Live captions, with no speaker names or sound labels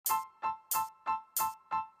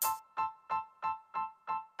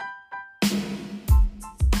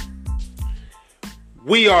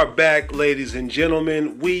We are back, ladies and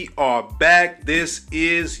gentlemen. We are back. This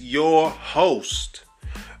is your host,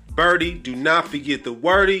 Birdie. Do not forget the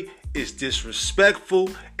wordy. It's disrespectful,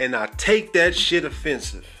 and I take that shit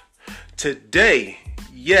offensive. Today,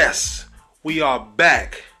 yes, we are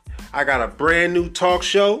back. I got a brand new talk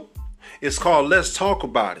show. It's called Let's Talk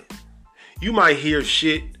About It. You might hear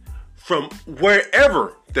shit from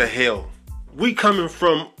wherever the hell. We coming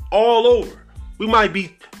from all over.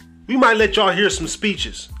 We might let y'all hear some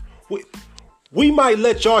speeches. We might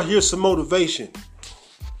let y'all hear some motivation.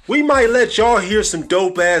 We might let y'all hear some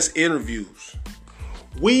dope ass interviews.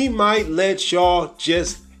 We might let y'all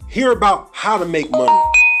just hear about how to make money.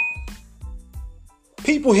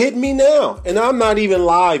 People hit me now, and I'm not even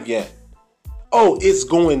live yet. Oh, it's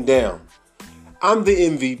going down. I'm the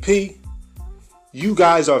MVP. You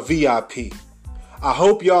guys are VIP. I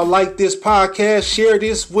hope y'all like this podcast. Share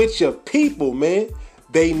this with your people, man.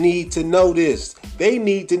 They need to know this. They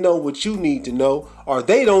need to know what you need to know, or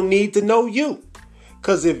they don't need to know you.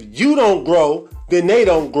 Because if you don't grow, then they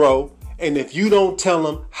don't grow. And if you don't tell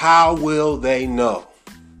them, how will they know?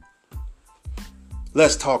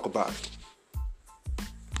 Let's talk about it.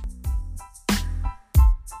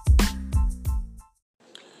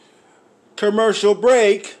 Commercial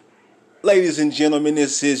break. Ladies and gentlemen,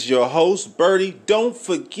 this is your host, Birdie. Don't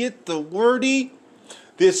forget the wordy.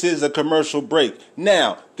 This is a commercial break.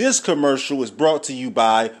 Now, this commercial is brought to you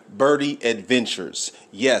by Birdie Adventures.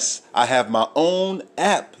 Yes, I have my own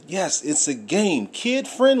app. Yes, it's a game,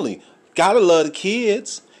 kid-friendly. Gotta love the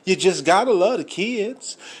kids. You just gotta love the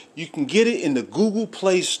kids. You can get it in the Google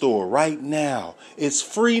Play Store right now. It's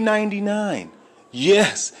free 99.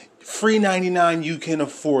 Yes, free 99. You can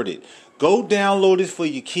afford it. Go download it for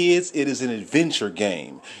your kids. It is an adventure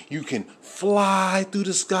game. You can fly through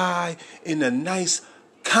the sky in a nice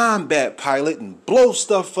combat pilot and blow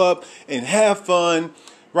stuff up and have fun.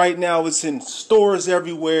 Right now it's in stores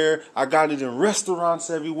everywhere. I got it in restaurants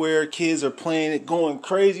everywhere. Kids are playing it, going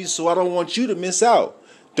crazy, so I don't want you to miss out.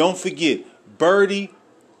 Don't forget, Birdie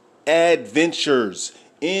Adventures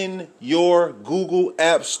in your Google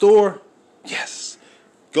App Store. Yes.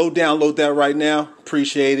 Go download that right now.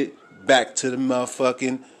 Appreciate it. Back to the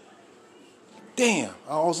motherfucking... Damn,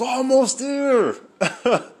 I was almost there.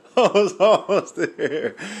 I was almost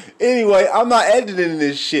there. Anyway, I'm not editing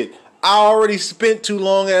this shit. I already spent too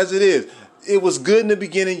long as it is. It was good in the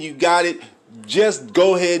beginning. You got it. Just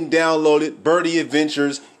go ahead and download it. Birdie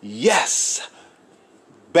Adventures. Yes.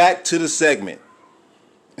 Back to the segment.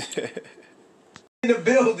 In the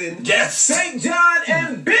building. Yes. Saint Jhn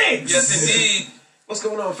and Biggs. Yes, indeed. What's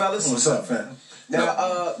going on, fellas? What's up, fam?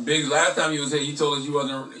 Now, Biggs, last time you was here, you told us you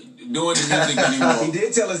wasn't doing the music anymore. he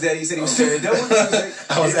did tell us that. He said he was done with music.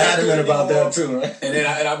 I was adamant about that too, right? And then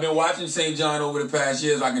I've been watching Saint Jhn over the past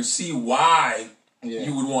years. I can see why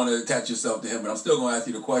you would want to attach yourself to him, but I'm still going to ask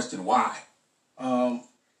you the question, why? I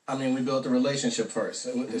mean, we built a relationship first.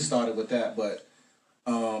 It started with that, but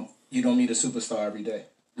you don't meet a superstar every day.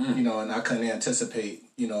 You know, and I couldn't anticipate,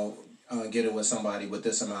 getting with somebody with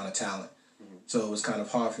this amount of talent. So it was kind of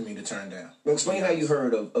hard for me to turn down. Well, explain how you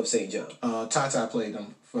heard of Saint Jhn. Tata played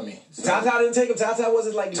him for me. So Tata didn't take him? Tata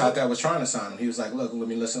wasn't like... Tata was trying to sign him. He was like, look, let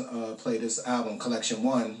me play this album, Collection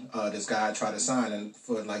 1. This guy tried to sign, and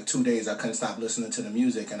for like 2 days I couldn't stop listening to the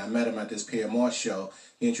music, and I met him at this Pierre Morse show.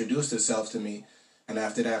 He introduced himself to me, and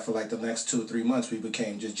after that, for like the next 2-3 months, we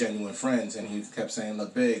became just genuine friends, and he kept saying,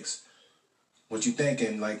 look, Biggs, what you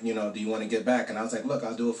thinking? Like, do you want to get back? And I was like, look,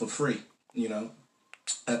 I'll do it for free,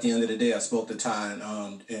 At the end of the day, I spoke to Ty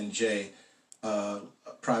and Jay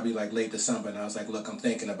probably like late December, and I was like, look, I'm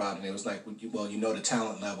thinking about it. And it was like, well, the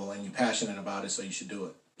talent level, and you're passionate about it, so you should do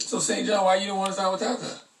it. So, Saint Jhn, why you didn't want to sign with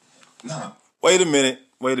Tata? Nah. Wait a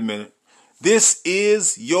minute. This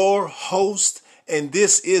is your host, and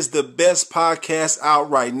this is the best podcast out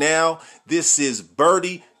right now. This is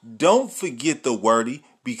Birdie. Don't forget the wordy,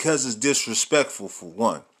 because it's disrespectful for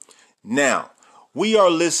one. Now, we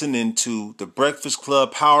are listening to the Breakfast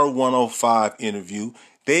Club Power 105 interview.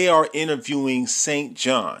 They are interviewing Saint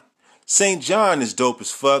Jhn. Saint Jhn is dope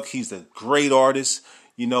as fuck. He's a great artist.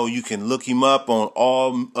 You can look him up on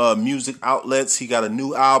all music outlets. He got a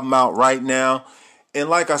new album out right now. And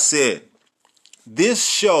like I said, this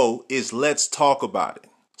show is Let's Talk About It.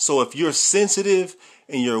 So if you're sensitive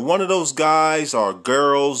and you're one of those guys or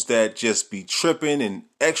girls that just be tripping and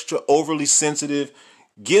extra overly sensitive,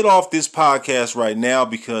 get off this podcast right now,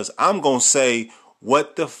 because I'm going to say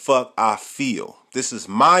what the fuck I feel. This is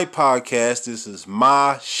my podcast. This is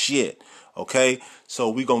my shit. Okay? So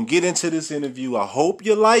we're going to get into this interview. I hope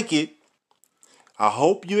you like it. I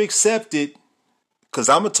hope you accept it, because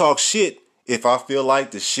I'm going to talk shit if I feel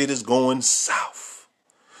like the shit is going south.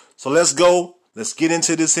 So let's go. Let's get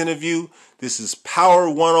into this interview. This is Power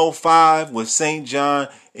 105 with Saint Jhn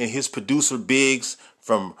and his producer Biggs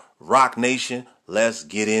from Rock Nation. Let's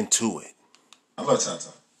get into it. I love Tata.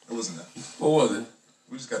 It wasn't that. What was it?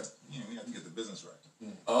 We just got to, we had to get the business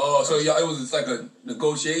right. Oh, so y'all, it was just like a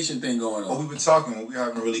negotiation thing going Well, on. we were talking, we were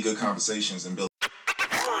having really good conversations and building.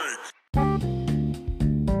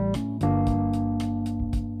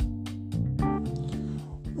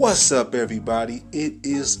 What's up, everybody? It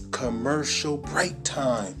is commercial break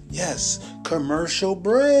time. Yes, commercial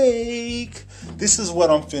break. This is what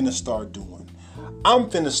I'm finna start doing. I'm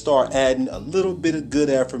finna start adding a little bit of good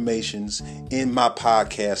affirmations in my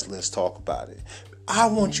podcast. Let's talk about it. I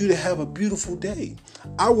want you to have a beautiful day.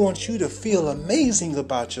 I want you to feel amazing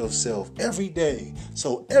about yourself every day.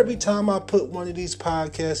 So every time I put one of these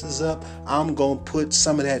podcasts up, I'm going to put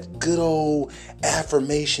some of that good old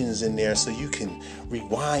affirmations in there so you can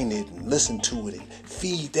rewind it and listen to it and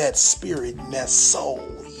feed that spirit and that soul.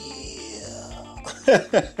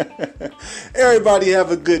 Everybody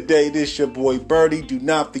have a good day. This your boy Birdie. Do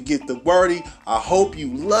not forget the wordy. I hope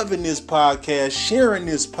you loving this podcast, sharing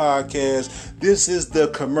this podcast. This is the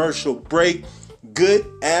commercial break. Good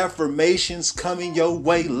affirmations coming your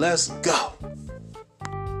way. Let's go.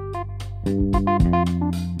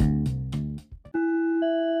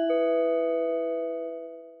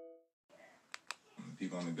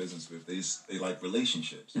 People I'm in business with, they like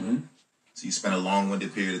relationships. Mm-hmm. So you spend a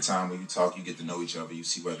long-winded period of time when you talk, you get to know each other, you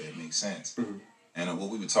see whether it makes sense. Mm-hmm. And what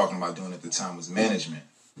we were talking about doing at the time was management.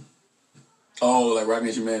 Oh, like Rock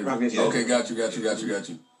Nation management. Yeah. Okay, got you.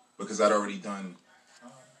 Because I'd already done,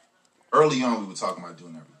 early on we were talking about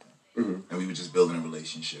doing everything. Mm-hmm. And we were just building a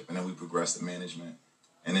relationship. And then we progressed to management.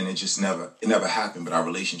 And then it never happened, but our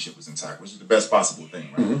relationship was intact, which is the best possible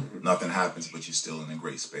thing, right? Mm-hmm. Nothing happens, but you're still in a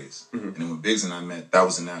great space. Mm-hmm. And then when Biggs and I met, that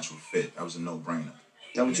was a natural fit. That was a no-brainer.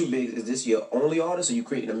 Now, with you, Biggs, is this your only artist? Are you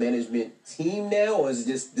creating a management team now, or is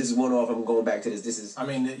it just this is one off? I'm going back to this. This is. I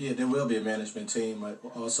mean, yeah, there will be a management team. I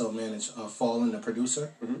also manage Fallen, the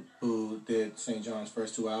producer, who did Saint John's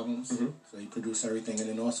first two albums. Mm-hmm. So he produced everything, and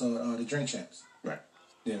then also the Drink Champs. Right.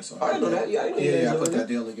 Yeah, so I didn't know that. Yeah, I didn't know that. I put that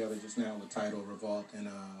deal together just now with Title, Revolt, and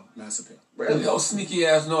Mass Appeal. Really? Oh, sneaky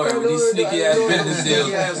ass Nori with these sneaky ass business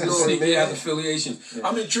deals, sneaky ass affiliations. Yeah.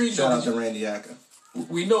 I'm intrigued. Shout out to Randy Acker.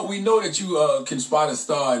 We know that you can spot a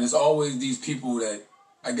star, and it's always these people that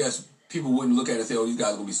I guess people wouldn't look at and say, "Oh, these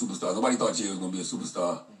guys are gonna be superstars." Nobody thought Jay was gonna be a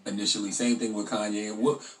superstar initially. Same thing with Kanye.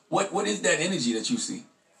 What is that energy that you see?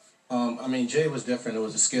 I mean, Jay was different. It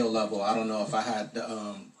was a skill level. I don't know if I had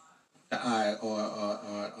the eye or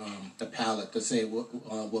the palate to say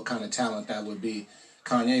what kind of talent that would be.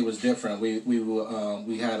 Kanye was different.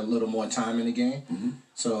 We had a little more time in the game,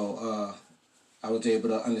 so I was able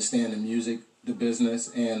to understand the music, the business,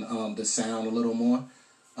 and the sound a little more.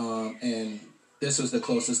 And this was the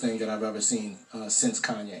closest thing that I've ever seen since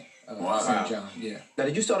Kanye. Saint Jhn, yeah. Now,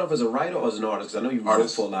 did you start off as a writer or as an artist? Because I know you wrote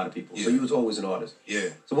for a lot of people, so you was always an artist.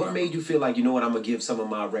 Yeah. So what made you feel like, you know what, I'm gonna give some of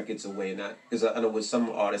my records away? Not because I know with some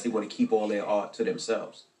artists they want to keep all their art to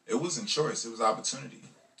themselves. It wasn't choice. It was opportunity.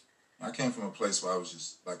 I came from a place where I was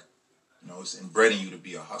just like, it's inbred in you to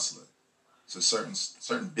be a hustler. So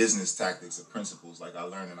certain business tactics and principles, like I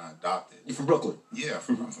learned and I adopted. You from Brooklyn? Yeah,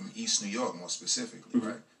 I'm from East New York, more specifically,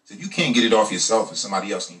 right? So if you can't get it off yourself and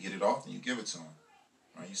somebody else can get it off, then you give it to them.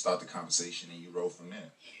 Right? You start the conversation and you roll from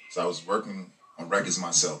there. So I was working on records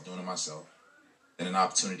myself, doing it myself. Then an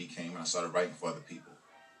opportunity came and I started writing for other people.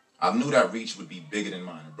 I knew that reach would be bigger than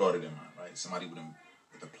mine, or broader than mine, right? Somebody with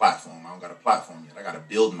a platform. I don't got a platform yet. I got to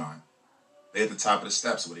build mine. They're at the top of the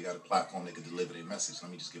steps where they got a platform, they could deliver their message.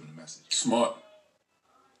 Let me just give them the message. Smart.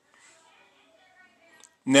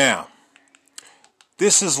 Now,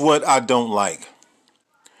 this is what I don't like.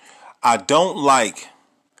 I don't like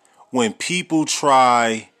when people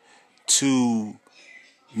try to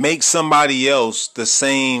make somebody else the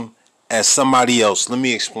same as somebody else. Let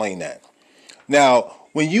me explain that. Now,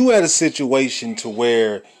 when you at a situation to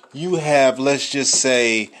where you have, let's just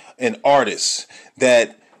say, an artist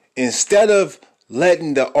that instead of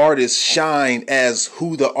letting the artist shine as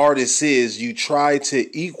who the artist is, you try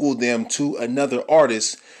to equal them to another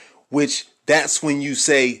artist, which that's when you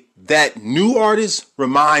say that new artist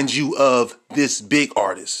reminds you of this big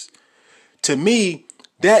artist. To me,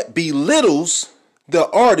 that belittles the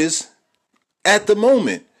artist at the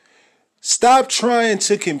moment. Stop trying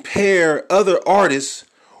to compare other artists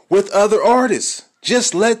with other artists.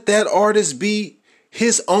 Just let that artist be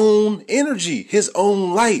his own energy, his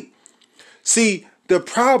own light. See, The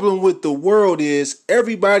problem with the world is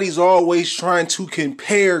everybody's always trying to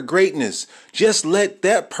compare greatness. Just let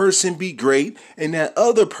that person be great and that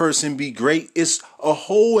other person be great. It's a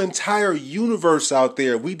whole entire universe out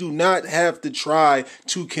there. We do not have to try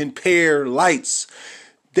to compare lights.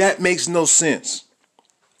 That makes no sense.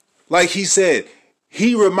 Like he said,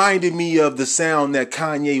 he reminded me of the sound that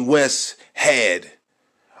Kanye West had.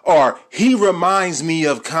 Or he reminds me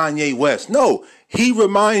of Kanye West. No, he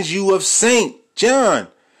reminds you of Saint Jhn.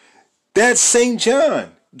 That's Saint Jhn.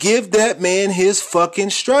 Give that man his fucking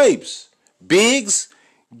stripes. Biggs,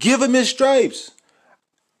 give him his stripes.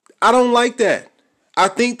 I don't like that. I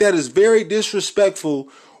think that is very disrespectful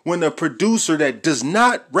when a producer that does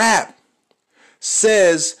not rap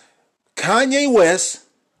says Kanye West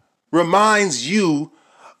reminds you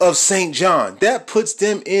of Saint Jhn. That puts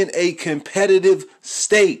them in a competitive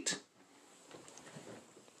state.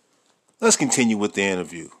 Let's continue with the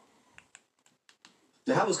interview.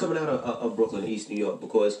 Now, how was coming out of Brooklyn, East New York?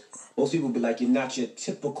 Because most people be like, you're not your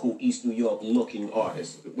typical East New York looking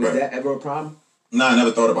artist. Was that ever a problem? No, I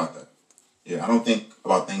never thought about that. Yeah, I don't think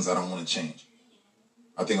about things I don't want to change.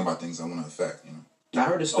 I think about things I want to affect, you know. I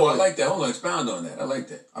heard a story. Oh, I like that. Hold on, expound on that. I like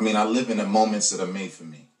that. I mean, I live in the moments that are made for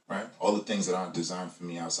me, right? All the things that aren't designed for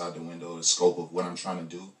me outside the window, the scope of what I'm trying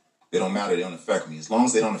to do, they don't matter. They don't affect me. As long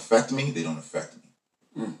as they don't affect me, they don't affect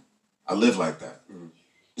me. I live like that.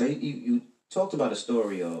 Now, you talked about a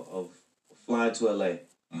story of flying to LA,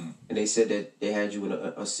 and they said that they had you in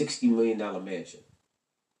a $60 million mansion.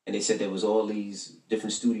 And they said there was all these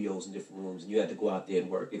different studios and different rooms, and you had to go out there and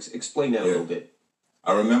work. Explain that a little bit.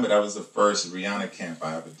 I remember that was the first Rihanna camp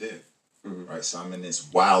I ever did. Right, so I'm in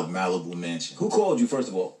this wild Malibu mansion. Who called you, first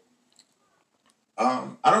of all? I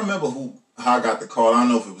don't remember how I got the call. I don't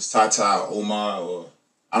know if it was Tata or Omar, or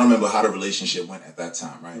I don't remember how the relationship went at that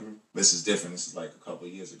time, right? This is different. This is like a couple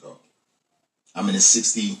of years ago. I'm in a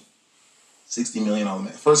 $60 million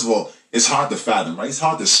man. First of all, it's hard to fathom, right? It's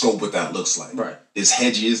hard to scope what that looks like. Right. There's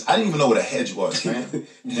hedges. I didn't even know what a hedge was, man.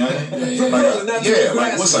 You know what I mean?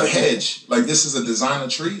 Yeah, what's a hedge? Like, this is a designer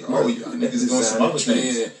tree? Oh, you niggas doing some other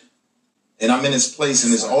things. Yeah. And I'm in this place,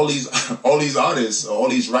 and there's all these artists, or all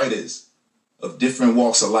these writers of different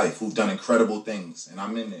walks of life who've done incredible things, and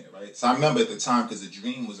I'm in there, right? So I remember at the time, because The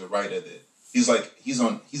Dream was a writer that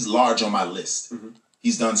he's large on my list.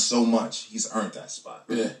 He's done so much. He's earned that spot.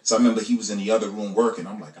 Yeah. So I remember he was in the other room working.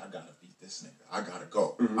 I'm like, I gotta beat this nigga. I gotta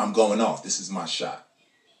go. I'm going off. This is my shot.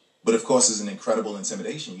 But of course, it's an incredible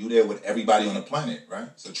intimidation. You there with everybody on the planet, right?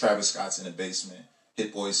 So Travis Scott's in the basement,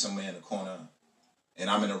 Hit Boy's somewhere in the corner, and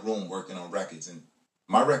I'm in a room working on records, and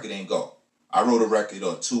my record ain't go. I wrote a record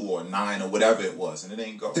or 2 or 9 or whatever it was, and it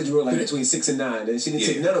ain't go. Did you wrote like between 6 and 9, and she didn't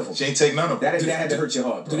take none of them? She ain't take none of them. That had to hurt your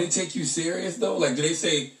heart, bro. Do they take you serious, though? Like, do they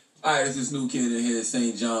say, all right, there's this new kid in here,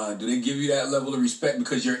 Saint Jhn. Do they give you that level of respect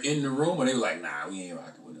because you're in the room? Or they were like, nah, we ain't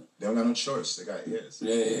rocking with him? They don't got no choice. They got ears.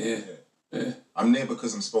 Yeah. I'm there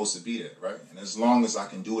because I'm supposed to be there, right? And as long as I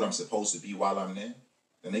can do what I'm supposed to be while I'm there,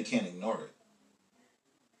 then they can't ignore it.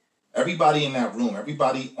 Everybody in that room,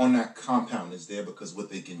 everybody on that compound is there because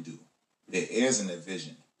what they can do. Their ears and their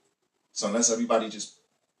vision. So unless everybody just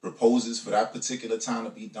proposes for that particular time to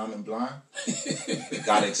be dumb and blind, they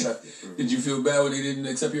gotta accept it. Did you feel bad when they didn't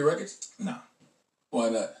accept your records? Nah. Why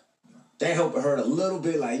not? That helped hurt a little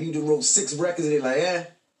bit. Like, you just wrote 6 records and they're like, yeah.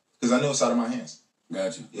 Because I know it's out of my hands.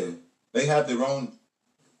 Gotcha. Yeah. They have their own,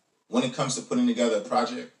 when it comes to putting together a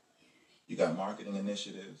project, you got marketing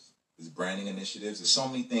initiatives, there's branding initiatives, there's so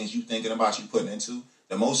many things you thinking about, you putting into.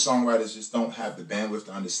 The most songwriters just don't have the bandwidth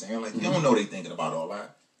to understand. Like, you don't know they thinking about all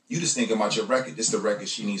that. You just thinking about your record. This is the record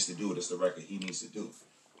she needs to do. This is the record he needs to do.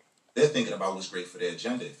 They're thinking about what's great for their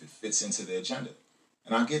agenda, if it fits into their agenda.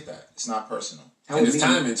 And I get that. It's not personal. And it's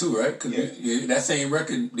timing too, right? Because that same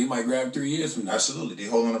record, they might grab 3 years from now. Absolutely. They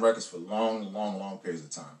hold on to records for long, long, long periods of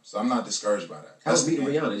time. So I'm not discouraged by that. How was meeting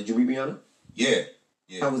Rihanna? Did you meet Rihanna? Yeah.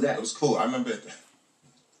 How was that? It was cool. I remember,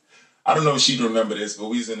 I don't know if she'd remember this, but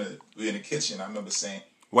we was in the kitchen. I remember saying,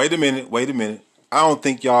 Wait a minute. I don't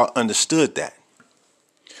think y'all understood that.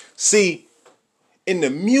 See, in the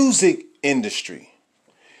music industry,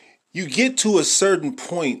 you get to a certain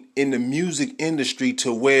point in the music industry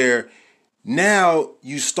to where now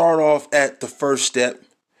you start off at the first step.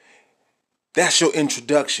 That's your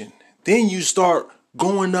introduction. Then you start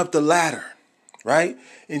going up the ladder, right?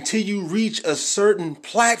 Until you reach a certain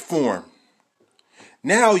platform.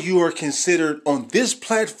 Now you are considered on this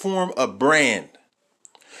platform a brand.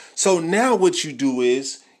 So now what you do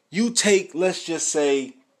is you take, let's just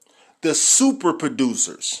say, the super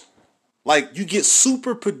producers. Like, you get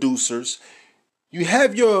super producers, you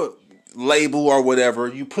have your label or whatever,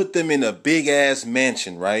 you put them in a big ass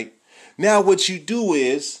mansion, right? Now what you do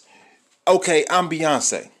is, okay, I'm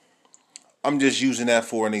Beyonce. I'm just using that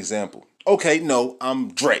for an example. Okay, no,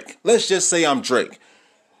 I'm Drake. Let's just say I'm Drake.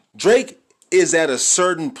 Drake is at a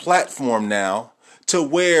certain platform now to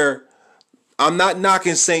where I'm not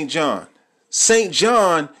knocking Saint Jhn. Saint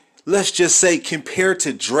Jhn, let's just say compared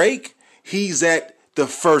to Drake, he's at the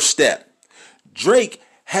first step. Drake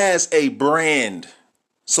has a brand.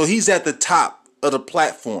 So he's at the top of the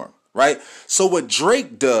platform, right? So what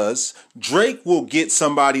Drake does, Drake will get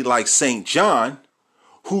somebody like Saint Jhn,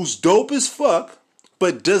 who's dope as fuck,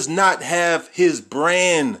 but does not have his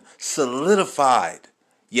brand solidified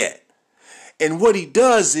yet. And what he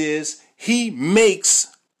does is he pays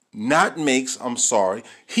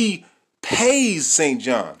Saint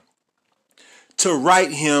Jhn to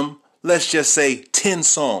write him, let's just say 10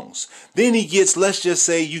 songs. Then he gets, let's just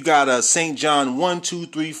say you got a Saint Jhn 1, 2,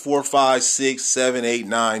 3, 4, 5, 6, 7, 8,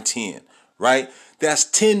 9, 10, right? That's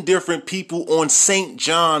 10 different people on Saint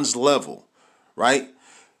Jhn's level, right?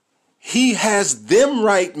 He has them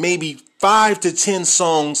write maybe 5 to 10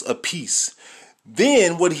 songs a piece.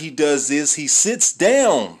 Then what he does is he sits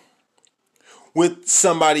down with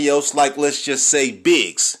somebody else, like let's just say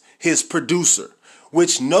Biggs, his producer,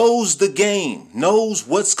 which knows the game, knows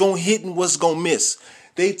what's going to hit and what's going to miss.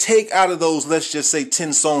 They take out of those, let's just say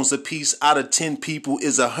 10 songs a piece, out of 10 people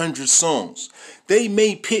is 100 songs. They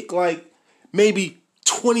may pick like maybe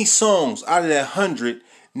 20 songs out of that 100.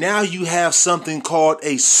 Now you have something called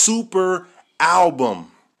a super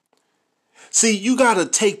album. See, you got to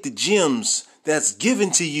take the gems that's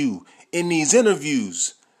given to you in these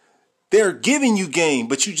interviews. They're giving you game,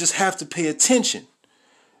 but you just have to pay attention.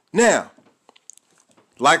 Now,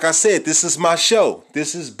 like I said, this is my show.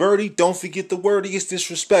 This is Birdie. Don't forget the wording. It's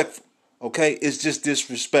disrespectful. Okay? It's just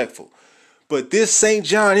disrespectful. But this Saint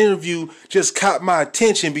Jhn interview just caught my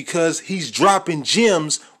attention because he's dropping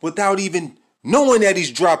gems without even knowing that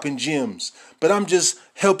he's dropping gems. But I'm just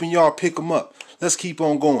helping y'all pick them up. Let's keep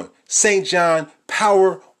on going. Saint Jhn,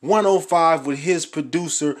 Power 105 with his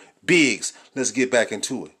producer, Biggs. Let's get back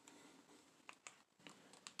into it.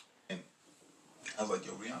 I was like,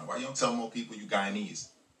 yo, Rihanna, why you don't tell more people you Guyanese?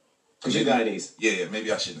 Because you're Guyanese. Yeah,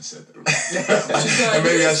 maybe I shouldn't have said that.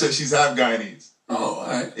 Maybe I should. She's half Guyanese. Oh, all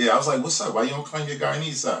right. Yeah, I was like, what's up? Why you don't claim your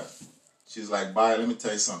Guyanese side? She's like, bye, let me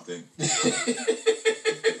tell you something.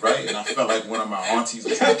 Right? And I felt like one of my aunties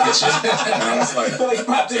was in the kitchen. And I was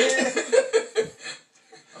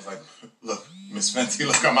like, look, Miss Fenty,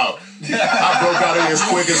 look, I'm out. I broke out of here as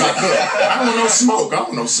quick as I could. I don't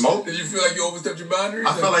want no smoke. Did you feel like you overstepped your boundaries?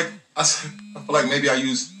 I feel like maybe I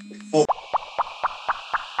used 4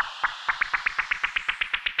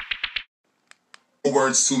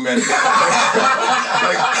 words too many. like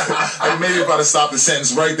maybe if I'd have stopped the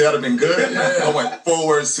sentence right there, that'd have been good. Yeah. I went 4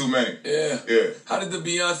 words too many. Yeah. Yeah. How did the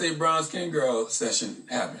Beyonce Brown Skin Girl session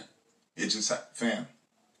happen? It just, fam.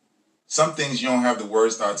 Some things you don't have the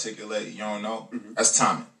words to articulate. You don't know. Mm-hmm. That's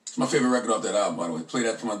timing. It's my favorite record off that album, by the way. Play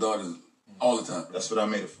that for my daughters all the time. That's what I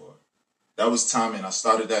made it for. That was timing. I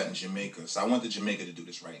started that in Jamaica. So I went to Jamaica to do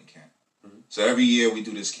this writing camp. Mm-hmm. So every year we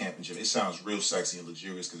do this camp in Jamaica. It sounds real sexy and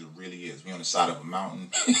luxurious because it really is. We on the side of a mountain.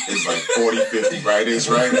 It's like 40, 50 writers,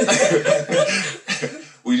 right?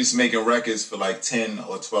 We just making records for like 10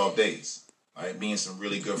 or 12 days. Right? Me and some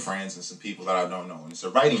really good friends and some people that I don't know. And it's a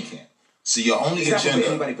writing camp. So your only agenda... Is that for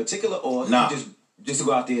anybody particular or just to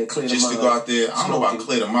go out there and clear the mind? Just to go out there. I don't know about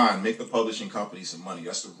clear the mind. Make the publishing company some money.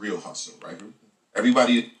 That's the real hustle, right? Mm-hmm.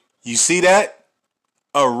 Everybody... You see that?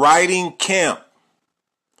 A writing camp.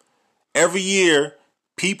 Every year,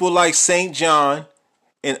 people like Saint Jhn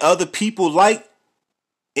and other people like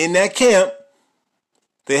in that camp,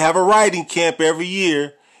 they have a writing camp every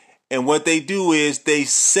year. And what they do is they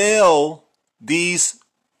sell these,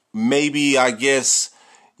 maybe, I guess,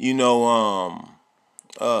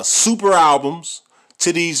 super albums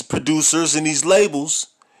to these producers and these labels.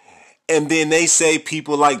 And then they say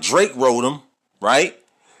people like Drake wrote them, right?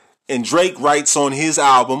 And Drake writes on his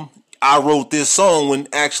album, I wrote this song, when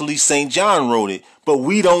actually Saint Jhn wrote it. But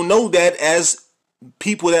we don't know that as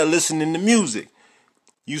people that listen to music.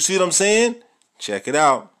 You see what I'm saying? Check it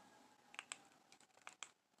out.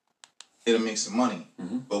 It'll make some money.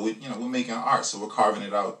 Mm-hmm. But we're making art, so we're carving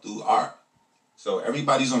it out through art. So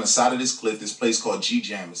everybody's on the side of this cliff, this place called G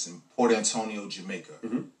Jam. It's in Port Antonio, Jamaica,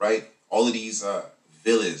 mm-hmm. right? All of these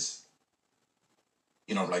villas,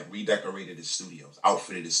 like redecorated as studios,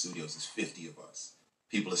 outfitted as studios. There's 50 of us.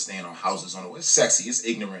 People are staying on houses on the way. It's sexy. It's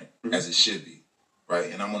ignorant, mm-hmm. as it should be,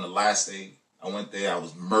 right? And I'm on the last day. I went there. I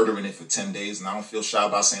was murdering it for 10 days, and I don't feel shy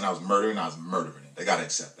about saying I was murdering it. They gotta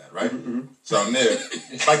accept that, right? So I'm there.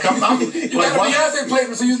 Like I'm like, Beyonce played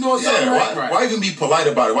them, so you know it's right. Why even be polite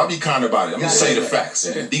about it? Why be kind about it? I'm gonna say the facts.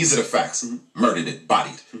 Yeah. These are the facts. Murdered it,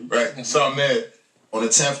 bodied, right? So I'm there on the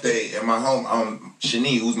 10th day in my home.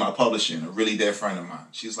 Shani, who's my publisher, and a really dear friend of mine.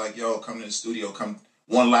 She's like, "Yo, come to the studio. Come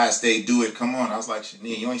one last day, do it. Come on." I was like,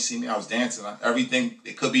 "Shani, you ain't see me. I was dancing. Everything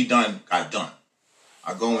it could be done, got done."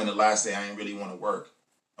 I go in the last day. I ain't really want to work,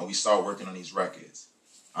 and we start working on these records.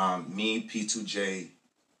 Me, P2J,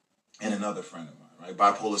 and another friend of mine, right?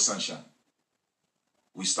 Bipolar Sunshine.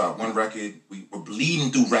 We start one record. We were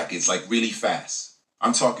bleeding through records like really fast.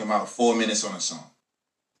 I'm talking about 4 minutes on a song.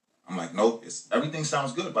 I'm like, nope, everything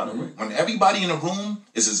sounds good, by the way. When everybody in the room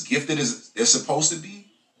is as gifted as they're supposed to be,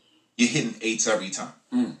 you're hitting 8s every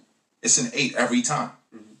time. It's an 8 every time,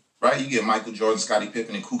 right? You get Michael Jordan, Scottie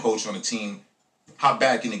Pippen, and Kukoc on the team. How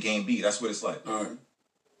bad can the game be? That's what it's like. All right.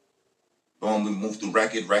 Boom, we move through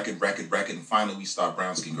record, and finally we start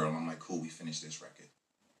Brown Skin Girl. And I'm like, cool, we finished this record.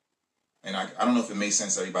 And I don't know if it made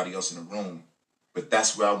sense to everybody else in the room, but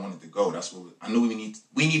that's where I wanted to go. That's what I knew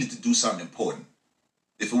we needed to do something important.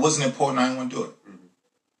 If it wasn't important, I didn't want to do it.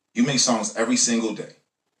 You make songs every single day.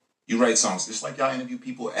 You write songs. It's like y'all interview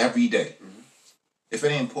people every day. If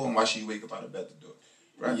it ain't important, why should you wake up out of bed to do it?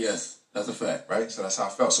 Right? Yes, that's a fact. Right? So that's how I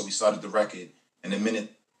felt. So we started the record, and the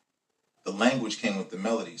minute the language came with the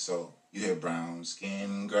melody, so you hear brown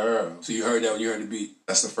skin girl. So you heard that when you heard the beat?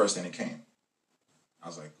 That's the first thing that came. I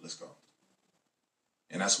was like, let's go.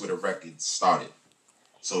 And that's where the record started.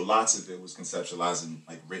 So lots of it was conceptualized and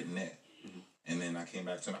like written there. And then I came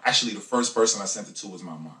back to him. Actually, the first person I sent it to was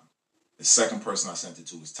my mom. The second person I sent it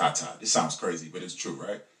to was Tata. This sounds crazy, but it's true,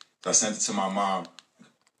 right? So I sent it to my mom.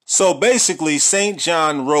 So basically, Saint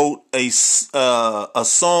Jhn wrote a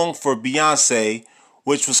song for Beyonce,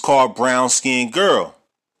 which was called Brown Skin Girl.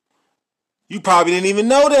 You probably didn't even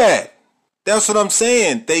know that. That's what I'm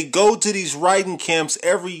saying. They go to these writing camps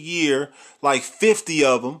every year, like 50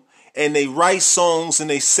 of them, and they write songs and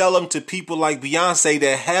they sell them to people like Beyonce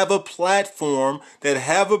that have a platform, that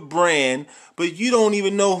have a brand, but you don't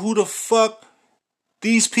even know who the fuck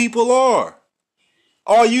these people are.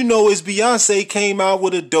 All you know is Beyonce came out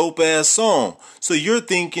with a dope ass song. So you're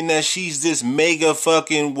thinking that she's this mega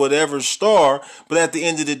fucking whatever star, but at the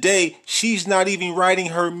end of the day, she's not even writing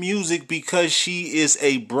her music because she is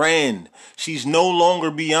a brand. She's no longer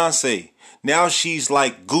Beyonce. Now she's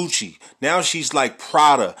like Gucci. Now she's like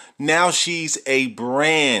Prada. Now she's a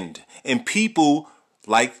brand. And people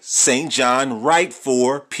like Saint Jhn write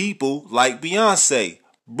for people like Beyonce.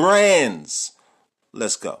 Brands.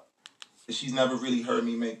 Let's go. She's never really heard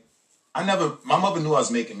me make. My mother knew I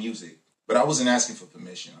was making music, but I wasn't asking for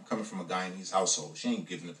permission. I'm coming from a Guyanese household. She ain't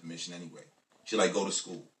giving the permission anyway. She like, go to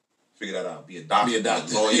school, figure that out, be a doctor, be a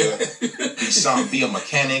lawyer, be something, be a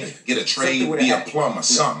mechanic, get a trade, be a plumber,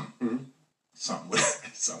 something. Something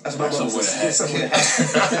with something. That's my mother.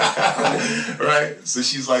 Right? So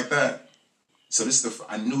she's like that. So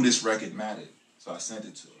I knew this record mattered, so I sent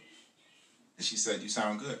it to her. And she said, "You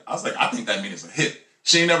sound good." I was like, "I think that means it's a hit."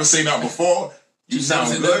 She ain't never seen that before. You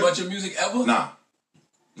sound good. That about your music ever? Nah.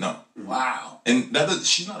 No. Wow. And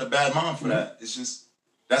she's not a bad mom for that. It's just,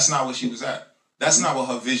 that's not what she was at. That's not what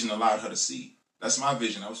her vision allowed her to see. That's my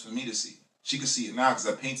vision. That was for me to see. She could see it now because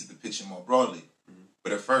I painted the picture more broadly.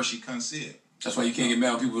 But at first, she couldn't see it. That's why you can't get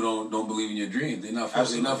mad when people don't believe in your dreams. They're not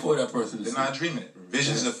for that person. They're not dreaming it.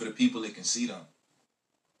 Visions are for the people that can see them.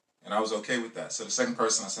 And I was okay with that. So the second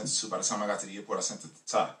person I sent it to, by the time I got to the airport, I sent it to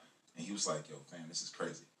Ty. And he was like, "Yo, fam, this is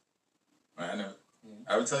crazy." Right?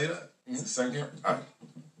 I would tell you that. It's the second year. All right.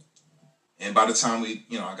 And by the time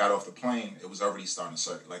I got off the plane, it was already starting to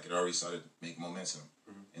circuit. Like, it already started making momentum.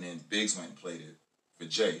 And then Biggs went and played it for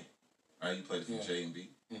Jay. Right? You played it for Jay and B.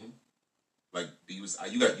 Like, B was,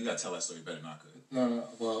 you got to tell that story better than I could. No.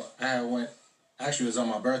 Well, actually, it was on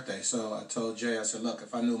my birthday. So I told Jay, I said, "Look,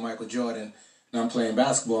 if I knew Michael Jordan and I'm playing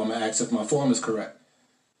basketball, I'm going to ask if my form is correct."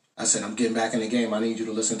 I said, "I'm getting back in the game. I need you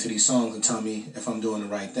to listen to these songs and tell me if I'm doing the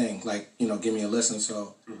right thing. Like, give me a listen."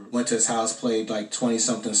 So went to his house, played like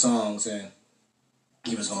 20-something songs, and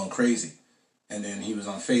he was going crazy. And then he was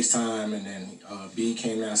on FaceTime, and then B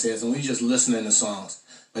came downstairs, and we just listening to songs.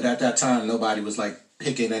 But at that time, nobody was like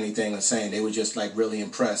picking anything or saying. They were just like really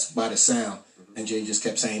impressed by the sound. And Jay just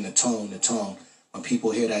kept saying the tone. When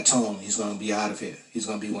people hear that tone, he's going to be out of here. He's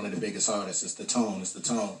going to be one of the biggest artists. It's the tone,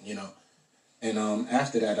 And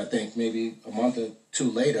after that, I think maybe a month or two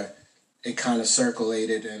later, it kind of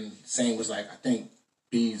circulated, and Saint was like, "I think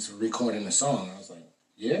B's recording the song." I was like,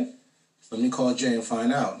 "Yeah? So let me call Jay and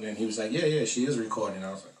find out." And then he was like, yeah, she is recording.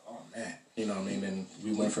 I was like, "Oh, man." You know what I mean? And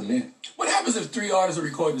we went from there. What happens if 3 artists are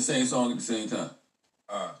recording the same song at the same time?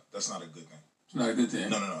 That's not a good thing. It's not a good thing.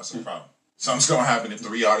 No, it's a problem. Something's gonna happen if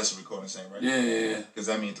 3 artists are recording the same record. Yeah. Because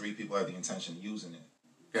that means 3 people have the intention of using it.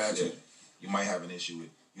 Gotcha. Yeah. You might have an issue with.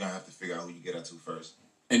 You're gonna have to figure out who you get out to first.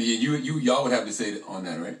 And y'all would have to say on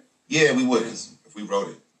that, right? Yeah, we would. If we wrote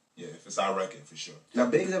it. Yeah, if it's our record, for sure. Now,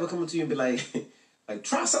 Baker's ever coming to you and be like,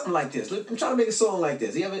 try something like this. Look, I'm trying to make a song like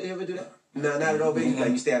this. You ever do that? No, not at all, Baker.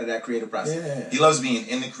 Like, you stay out of that creative process. Yeah. He loves being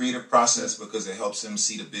in the creative process because it helps him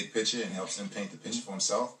see the big picture and helps him paint the picture for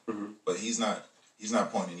himself. Mm-hmm. But he's not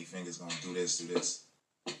pointing any fingers going, do this.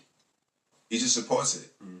 He just supports it.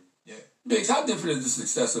 Mm-hmm. Yeah. Biggs, how different is the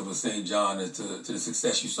success of a Saint Jhn to the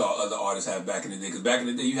success you saw other artists have back in the day? Because back in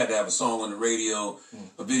the day, you had to have a song on the radio,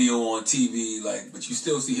 a video on TV, but you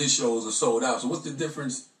still see his shows are sold out. So what's the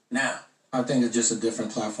difference now? I think it's just a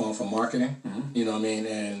different platform for marketing. Mm-hmm. You know what I mean?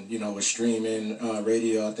 And, with streaming,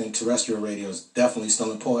 radio, I think terrestrial radio is definitely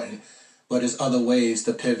still important. But there's other ways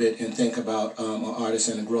to pivot and think about an artist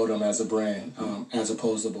and grow them as a brand as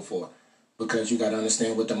opposed to before. Because you got to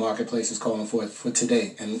understand what the marketplace is calling for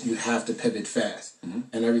today. And you have to pivot fast. Mm-hmm.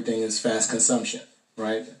 And everything is fast consumption,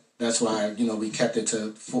 right? That's why, we kept it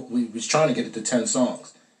to, we was trying to get it to 10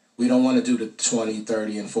 songs. We don't want to do the 20,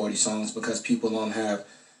 30, and 40 songs because people don't have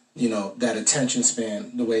that attention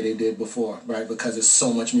span the way they did before, right? Because there's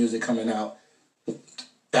so much music coming out,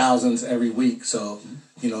 thousands every week. So,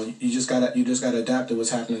 you just gotta adapt to what's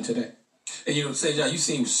happening today. And Saint Jhn, you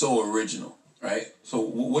seem so original, right? So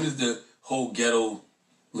what is the whole ghetto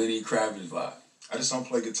Lenny Kravitz vibe? I just don't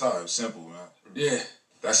play guitar. It's simple, man. Yeah.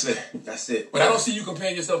 That's it. But I don't see you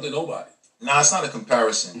comparing yourself to nobody. Nah, it's not a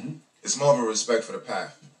comparison. Mm-hmm. It's more of a respect for the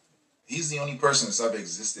path. He's the only person that's ever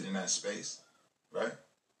existed in that space, right?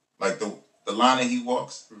 Like the line that he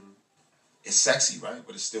walks, it's sexy, right?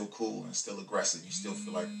 But it's still cool and still aggressive. You still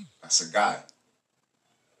feel like that's a guy.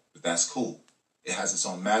 But that's cool. It has its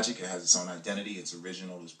own magic. It has its own identity. It's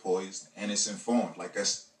original. It's poised. And it's informed. Like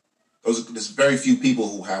there's very few people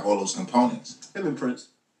who have all those components. Him and Prince.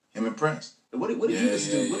 And what did you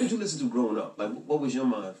listen to? What did you listen to growing up? Like, what was your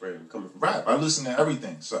mind frame coming from? Rap. I listened to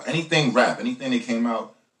everything. So anything rap, anything that came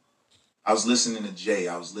out, I was listening to Jay.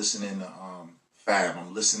 I was listening to Fab.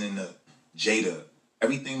 I'm listening to Jada.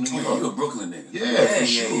 Everything New York. You a Brooklyn nigga. Yeah, for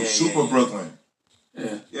sure. Super Brooklyn.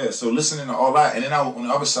 Yeah, so listening to all that. And then on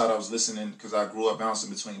the other side, I was listening, because I grew up bouncing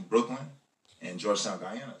between Brooklyn and Georgetown,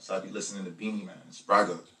 Guyana. So I'd be listening to Beanie Man,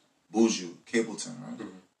 Sprague, Buju, Capleton, right?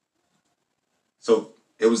 Mm-hmm. So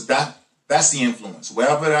it was that's the influence.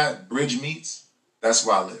 Wherever that bridge meets, that's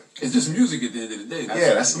where I live. It's just music at the end of the day.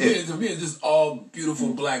 That's it. To me, it's just all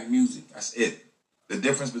beautiful black music. That's it. The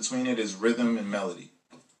difference between it is rhythm and melody.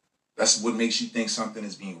 That's what makes you think something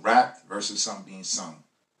is being rapped versus something being sung.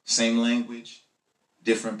 Same language,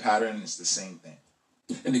 different pattern, it's the same thing.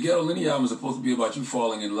 And the Ghetto Lenny album is supposed to be about you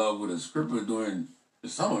falling in love with a stripper during the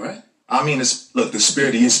summer, right? I mean, look, the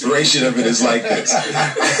spirit, the inspiration of it is like this.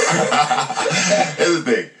 Here's the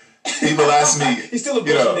thing. People ask me, he's still a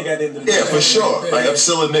nigga at the end of the day. Yeah, for sure. Like, I'm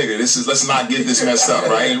still a nigga. Let's not get this messed up,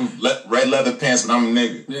 right? Red leather pants, but I'm a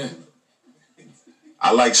nigga. Yeah.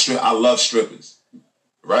 I love strippers,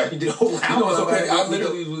 right? You know what's so crazy? I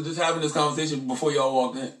literally was just having this conversation before y'all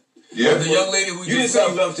walked in. Yeah. The young lady who you didn't say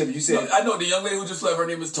you loved him. You said I know the young lady who just left. Her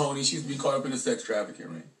name is Tony. She used to be caught up in a sex trafficking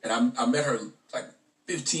ring, and I met her like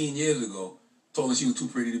 15 years ago. Told her she was too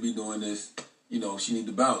pretty to be doing this. She need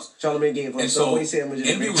to bounce. Charlamagne gave her so he said,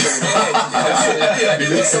 Envy was saying, I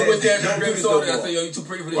said, yo, you too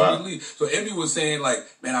pretty for this. Wow. So Envy was saying, like,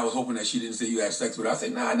 man, I was hoping that she didn't say you had sex with her. I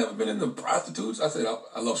said, nah, I never been into prostitutes. I said,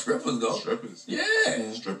 I love strippers, though. Strippers.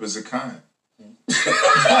 Yeah. Strippers are kind.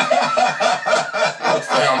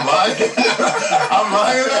 I'm lying. I'm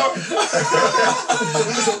lying though.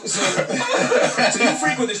 So you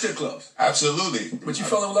frequent the strip clubs? Absolutely. But you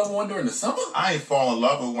fell in love with one during the summer? I ain't fall in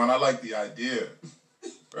love with one. I like the idea.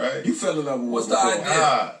 Right? You fell in love with one. What's the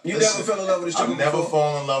idea? You never fell in love with a stripper? I've never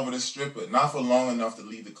fallen in love with a stripper. Not for long enough to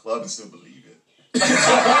leave the club and still believe it. So why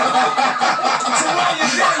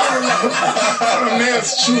you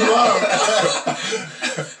man's true love.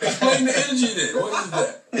 Explain the energy then. What is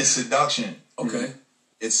that? It's seduction. Okay.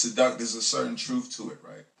 It's there's a certain truth to it,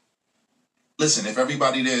 right? Listen, if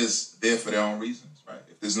everybody there's there for their own reasons, right?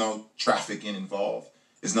 If there's no trafficking involved,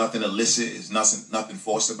 there's nothing illicit, there's nothing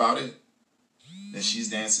forced about it, then she's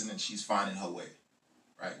dancing and she's finding her way,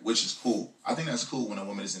 right? Which is cool. I think that's cool when a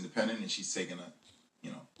woman is independent and she's taking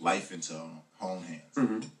life into her own hands.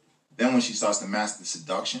 Mm-hmm. Then when she starts to master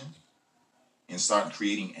seduction and start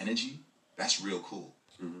creating energy, that's real cool.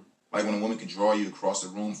 Mm-hmm. Like when a woman can draw you across the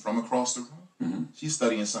room from across the room, mm-hmm. she's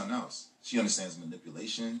studying something else. She understands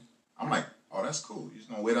manipulation. I'm like, oh, that's cool. You just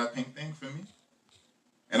gonna wear that pink thing for me?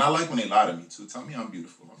 And I like when they lie to me too. Tell me I'm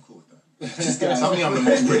beautiful. I'm cool with that. Tell me I'm the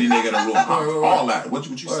most pretty nigga in the room. All that. What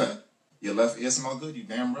you said? Your left ear smell good? You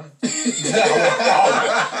damn right.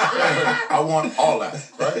 I want all that.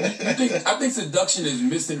 Right? I think seduction is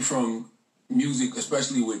missing from music,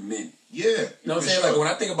 especially with men. Yeah. You know what I'm saying? Sure. Like when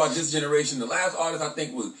I think about this generation, the last artist I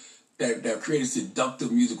think was that created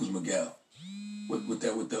seductive music was Miguel. With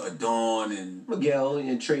the Adorn and Miguel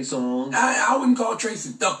and Trey Songz. I wouldn't call Trey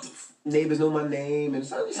seductive. Neighbors Know My Name and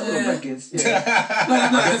some of the records. Yeah.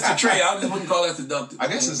 No, it's a Trey. I just wouldn't call that seductive. I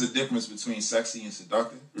guess there's a difference between sexy and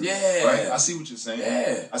seductive. Yeah. Right? I see what you're saying.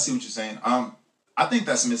 Yeah. I see what you're saying. I think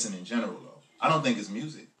that's missing in general, though. I don't think it's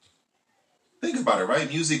music. Think about it, right?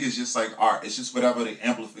 Music is just like art. It's just whatever the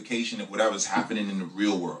amplification of whatever's happening in the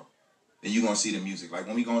real world. Then you're going to see the music. Like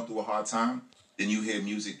when we're going through a hard time, then you hear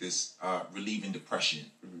music that's relieving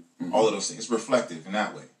depression. Mm-hmm. All of those things. It's reflective in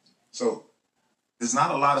that way. So there's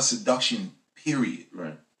not a lot of seduction, period.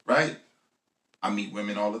 Right? I meet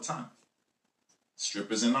women all the time.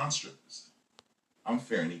 Strippers and non-strippers. I'm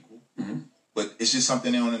fair and equal. Mm-hmm. But it's just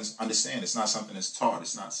something they don't understand. It's not something that's taught.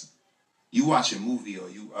 It's not... You watch a movie or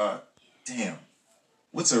you... damn.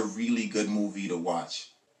 What's a really good movie to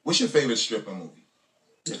watch? What's your favorite stripper movie?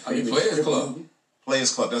 Players Club. Movie?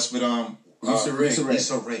 Players Club. That's with... Lisa Ray.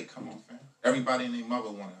 Lisa Ray. Come on, fam. Everybody and their mother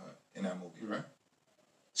wanted her in that movie, right?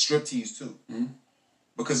 Striptease, too. Mm-hmm.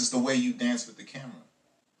 Because it's the way you dance with the camera.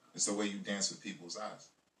 It's the way you dance with people's eyes.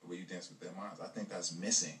 The way you dance with their minds. I think that's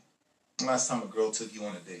missing. Last time a girl took you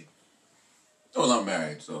on a date. Well, I'm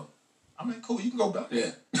married, so... I'm like, cool, you can go back.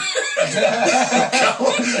 Yeah. Yeah,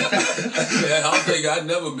 I'll tell you, I've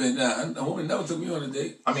never been... a woman never took me on a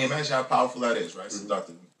date. I mean, imagine how powerful that is, right? Mm-hmm.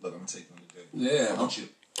 Seductive. Look, I'm going to take you on a date. Yeah. How about you?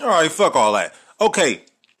 All right, fuck all that. Okay,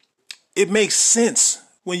 it makes sense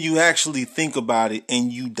when you actually think about it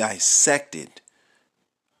and you dissect it.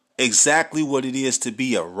 Exactly what it is to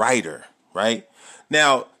be a writer, right?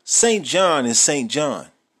 Now, Saint Jhn is Saint Jhn.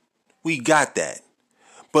 We got that.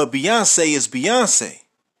 But Beyonce is Beyonce.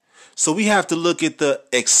 So we have to look at the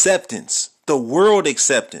acceptance, the world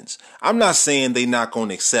acceptance. I'm not saying they not going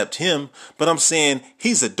to accept him, but I'm saying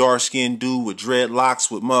he's a dark-skinned dude with dreadlocks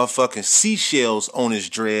with motherfucking seashells on his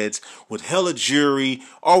dreads with hella jewelry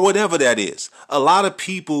or whatever that is. A lot of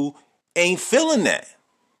people ain't feeling that.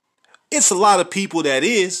 It's a lot of people that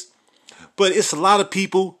is, but it's a lot of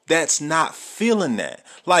people that's not feeling that.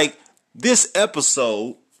 Like this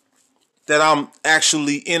episode that I'm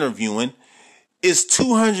actually interviewing is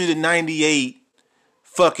 298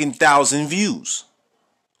 fucking thousand views,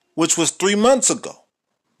 which was 3 months ago,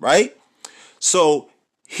 right? So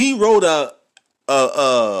he wrote a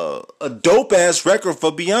dope ass record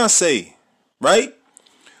for Beyonce, right?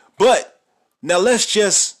 But now let's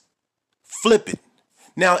just flip it.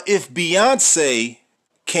 Now, if Beyonce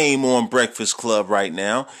came on Breakfast Club right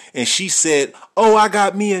now and she said, "Oh, I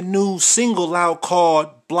got me a new single out called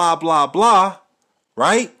blah, blah, blah,"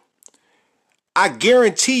 right? I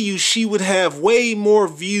guarantee you she would have way more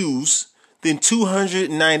views than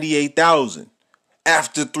 298,000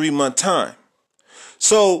 after 3 month time.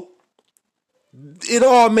 So it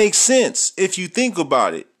all makes sense if you think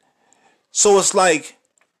about it. So it's like,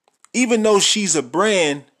 even though she's a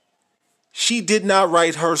brand, she did not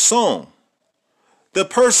write her song. The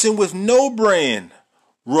person with no brand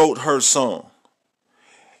wrote her song.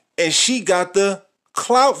 And she got the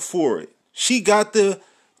clout for it. She got the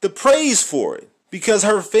praise for it. Because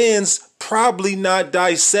her fans probably not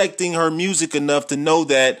dissecting her music enough to know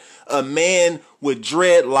that a man with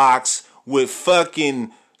dreadlocks with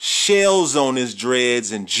fucking shells on his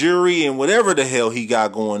dreads and jewelry and whatever the hell he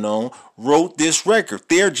got going on wrote this record.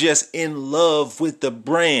 They're just in love with the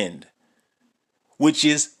brand, which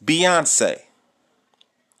is Beyonce.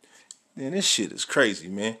 Man, this shit is crazy,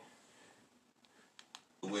 man.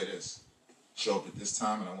 Wear this. Show up at this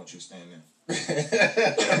time and I want you to stand there.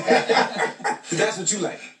 That's what you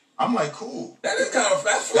like. I'm like, cool. That is kind of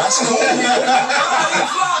fast. That's cool.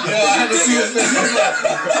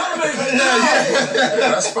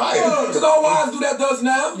 That's fire. Because all wives do that to us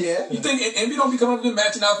now. Yeah. You think Envy don't be coming up with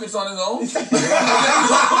matching outfits on his own? It's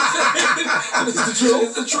the truth.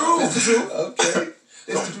 It's the truth. It's the truth. Okay.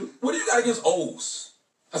 It's the truth. What do you got against O's?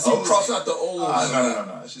 I see you cross out the O's.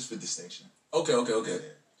 No. It's just for distinction. Okay. Yeah.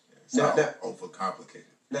 It's not overcomplicated.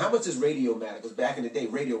 Now, how much does radio matter? Because back in the day,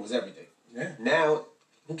 radio was everything. Yeah. Now,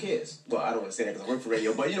 who cares? Well, I don't want to say that because I work for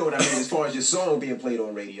radio, but you know what I mean as far as your song being played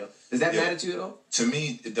on radio. Does that matter to you at all? To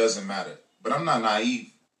me, it doesn't matter. But I'm not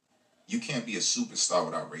naive. You can't be a superstar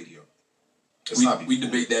without radio. We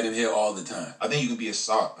debate that in here all the time. I think you can be a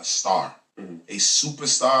star. Mm-hmm. A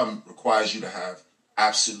superstar requires you to have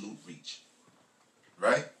absolute reach.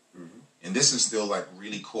 Right? Mm-hmm. And this is still like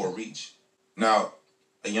really core reach. Now,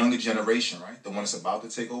 a younger generation, right? The one that's about to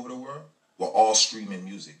take over the world, we're all streaming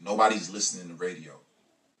music. Nobody's listening to radio.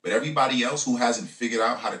 But everybody else who hasn't figured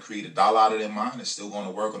out how to create $1 out of their mind is still going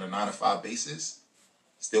to work on a 9-to-5 basis,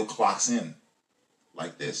 still clocks in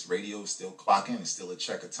like this. Radio still clock in. It's still a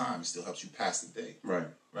check of time. It still helps you pass the day. Right.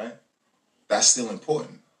 Right? That's still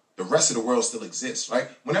important. The rest of the world still exists, right?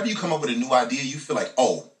 Whenever you come up with a new idea, you feel like,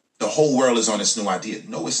 oh, the whole world is on this new idea.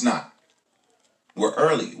 No, it's not. We're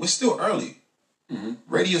early. We're still early. Mm-hmm.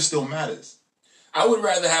 Radio still matters. I would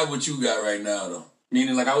rather have what you got right now, though.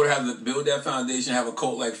 Meaning, like, I would have to build that foundation, have a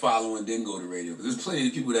cult-like following, then go to radio. Because there's plenty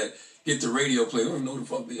of people that get the radio play, don't even know who the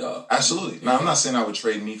fuck they are. Absolutely. Now, I'm not saying I would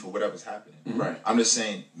trade me for whatever's happening. Right. I'm just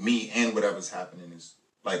saying me and whatever's happening is,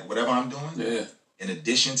 like, whatever I'm doing, Yeah. in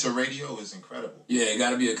addition to radio, is incredible. Yeah, it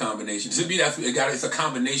got to be a combination. To me, it's a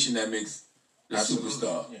combination that makes the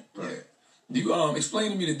superstar. Yeah. Right. Yeah. Do you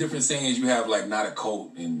explain to me the different sayings you have, like not a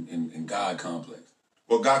cult and God complex?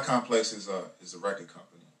 Well, God Complex is a record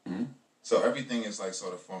company. Mm-hmm. So everything is like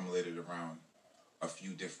sort of formulated around a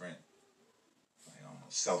few different, like,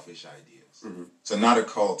 almost selfish ideas. Mm-hmm. So Not a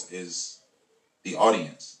Cult is the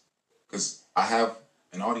audience, because I have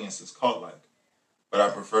an audience that's cult-like, but I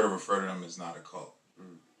prefer to refer to them as not a cult,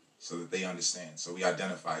 so that they understand. So we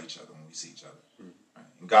identify each other when we see each other. Right?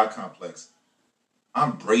 In God Complex,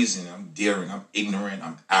 I'm brazen, I'm daring, I'm ignorant,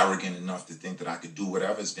 I'm arrogant enough to think that I could do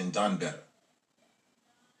whatever's been done better.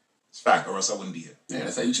 It's fact, or else I wouldn't be here. Yeah,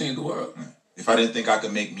 that's how you change the world. If I didn't think I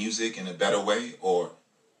could make music in a better way, or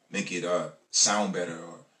make it sound better,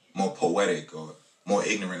 or more poetic, or more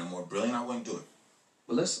ignorant, or more brilliant, I wouldn't do it.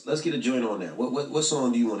 Well, let's get a joint on that. What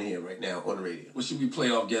song do you want to hear right now on the radio? What should we play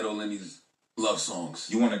off Ghetto Lenny's love songs?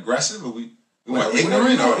 You want aggressive, or we want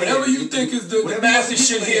ignorant? Whatever you think is the massive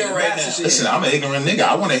shit here right now. Listen, I'm an ignorant nigga.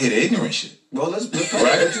 I want to hear the ignorant shit. Well, let's play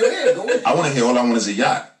what you hear. Go ahead. I want to hear All I Want Is a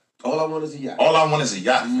Yacht. All I Want Is a Yacht. All I Want Is a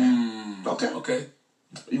Yacht, man. Okay.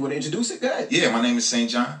 You want to introduce it? Go ahead. Yeah, my name is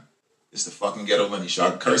Saint Jhn. It's the fucking Ghetto Lenny show. I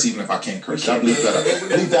can curse even if I can't curse. I'll bleep that out.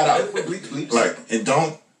 Bleep that out. Bleep. Like, and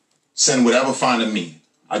don't send whatever fine to me.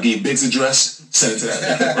 I'll give you Big's address, send it to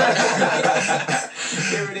that.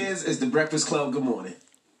 Here it is. It's the Breakfast Club. Good morning.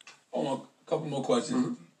 Hold on, a couple more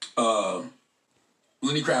questions.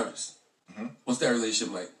 Lenny Kravitz. Mm-hmm. What's that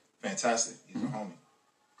relationship like? Fantastic. He's a homie.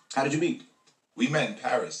 How did you meet? We met in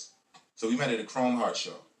Paris. So we met at a Chrome Heart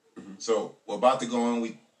show. Mm-hmm. So we're about to go in.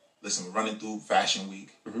 We're running through Fashion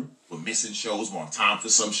Week. Mm-hmm. We're missing shows. We're on time for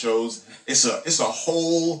some shows. It's a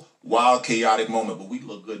whole wild, chaotic moment, but we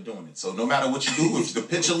look good doing it. So no matter what you do, if the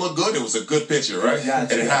picture looked good, it was a good picture, right?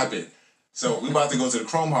 And it happened. So we about to go to the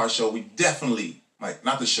Chrome Heart show. We definitely, like,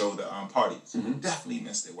 not the show, the parties. Mm-hmm. Definitely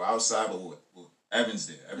missed it. We're outside, but Evan's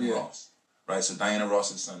there, Evan Ross. Right? So Diana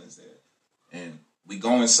Ross's son is there. And we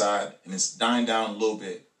go inside, and it's dying down a little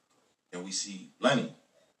bit, and we see Lenny.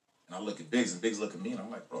 And I look at Biggs, and Biggs look at me, and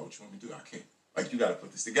I'm like, bro, what you want me to do? I can't. Like, you got to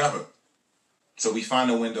put this together. So we find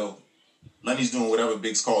a window. Lenny's doing whatever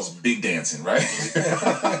Biggs calls big dancing, right? You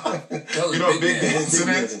know what big dancing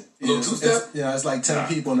is? Little two-step? It's like 10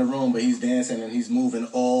 people in the room, but he's dancing and he's moving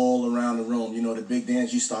all around the room. You know, the big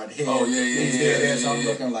dance, you start here. Oh, yeah. He's there. So I'm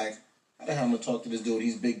looking like, how the hell I'm going to talk to this dude?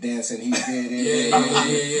 He's big dancing. He's there.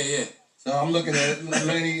 Yeah. So I'm looking at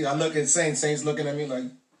Lenny. I look at Saint. Saint's looking at me like,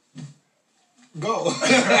 go.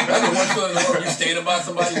 That's the one feeling in the world. You stayed about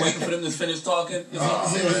somebody waiting for them to finish talking.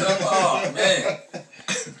 Oh, man.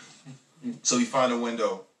 So we find a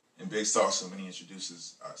window, and Biggs talks to him, and he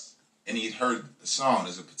introduces us. And he heard the song.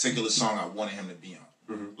 There's a particular song I wanted him to be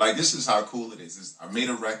on. Mm-hmm. Like, this is how cool it is. I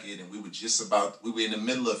made a record, and we were in the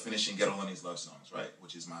middle of finishing Ghetto Lenny's Love Songs, right?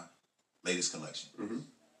 Which is my latest collection. Mm-hmm.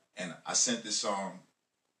 And I sent this song,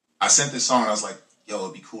 and I was like, yo,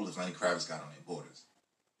 it'd be cool if Lenny Kravitz got on their borders.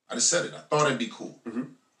 I just said it. I thought it'd be cool. Mm-hmm.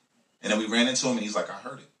 And then we ran into him, and he's like, I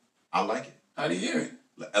heard it. I like it. How did you hear it?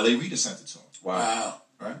 L.A. Reader sent it to him. Wow.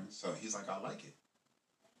 Right? So he's like, I like it.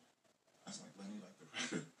 I was like, Lenny, like the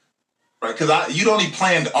record. Right? Because you'd only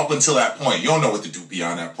planned up until that point. You don't know what to do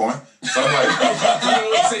beyond that point. So I'm like,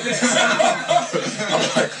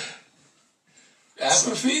 ask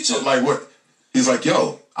for feature. I'm like, what? He's like,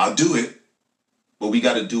 yo, I'll do it, but we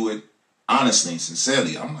got to do it honestly and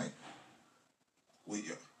sincerely. I'm like, well,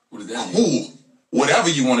 what is that? Cool. Whatever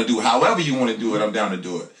you want to do, however you want to do it, I'm down to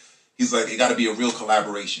do it. He's like, it got to be a real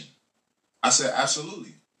collaboration. I said,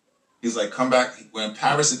 absolutely. He's like, come back. We're in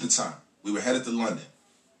Paris at the time. We were headed to London.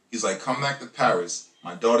 He's like, come back to Paris.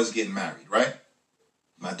 My daughter's getting married, right?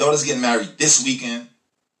 My daughter's getting married this weekend.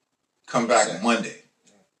 Come back Monday.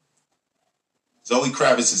 Zoe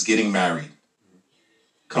Kravitz is getting married.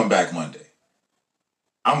 Come back Monday.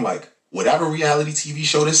 I'm like, whatever reality TV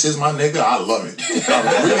show this is, my nigga, I love it.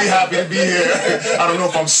 I'm really happy to be here. I don't know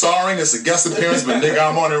if I'm starring, it's a guest appearance, but nigga,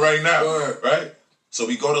 I'm on it right now. Right? So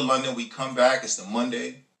we go to London, we come back, it's the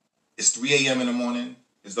Monday, it's 3 a.m. in the morning.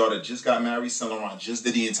 His daughter just got married, Saint Laurent just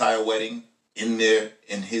did the entire wedding in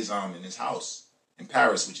his house in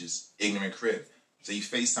Paris, which is ignorant crib. So he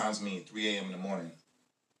FaceTimes me at 3 a.m. in the morning.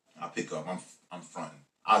 I pick up, I'm fronting.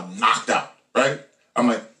 I'm knocked out, right? I'm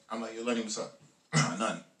like, yo, Lenny, what's up?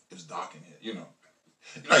 Nothing. It was dark in here, you know.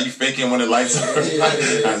 You know how you faking when the lights are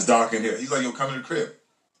it's dark in here. He's like, yo, come to the crib.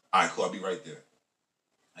 All right, cool, I'll be right there.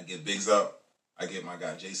 I get Biggs up. I get my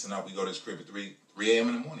guy Jason up. We go to his crib at 3 a.m.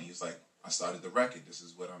 in the morning. He's like, I started the record. This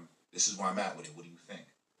is where I'm at with it. What do you think?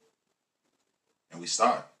 And we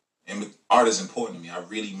start. And art is important to me. I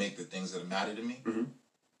really make the things that matter to me. Mm-hmm.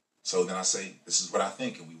 So then I say, this is what I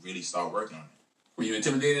think, and we really start working on it. Were you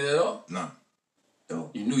intimidated at all? No.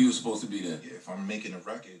 You knew you were supposed to be there. Yeah, if I'm making a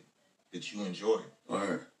record that you enjoy,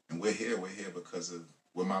 and we're here because of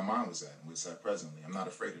where my mind was at and where it's at presently. I'm not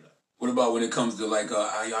afraid of that. What about when it comes to like,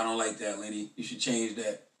 I don't like that, Lenny. You should change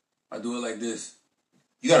that. I do it like this.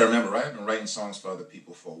 You got to remember, right? I've been writing songs for other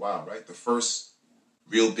people for a while, right? The first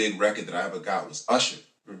real big record that I ever got was Usher.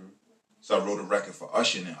 Mm-hmm. So I wrote a record for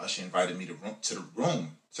Usher, and then Usher invited me to the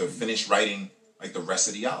room to finish writing like the rest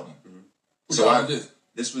of the album. Mm-hmm. So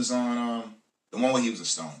this was on the one where he was a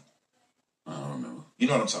stone. I don't remember. You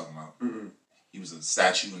know what I'm talking about? Mm-mm. He was a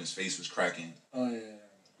statue and his face was cracking. Oh yeah.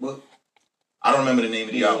 Well, I don't remember the name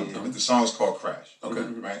of the album, but the song is called Crash. Okay.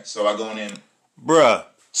 Right? So I go in. Bruh.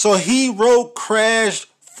 So he wrote Crash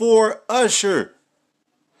for Usher.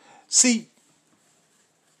 See,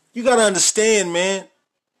 you gotta understand, man.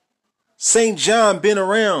 Saint Jhn been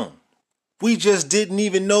around. We just didn't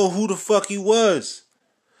even know who the fuck he was.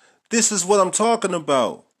 This is what I'm talking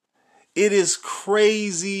about. It is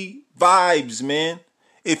crazy vibes, man.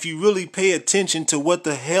 If you really pay attention to what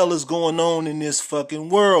the hell is going on in this fucking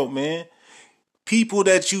world, man. People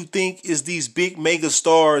that you think is these big mega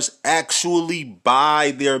stars actually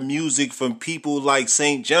buy their music from people like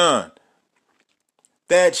Saint Jhn.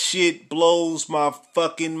 That shit blows my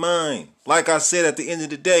fucking mind. Like I said, at the end of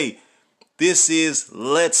the day, this is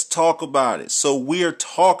let's talk about it. So we're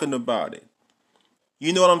talking about it.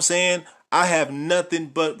 You know what I'm saying? I have nothing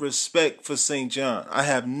but respect for Saint Jhn. I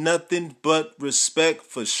have nothing but respect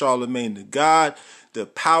for Charlemagne the God, the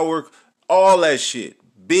Power, all that shit.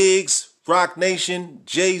 Biggs, Rock Nation,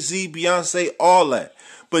 Jay-Z, Beyonce, all that.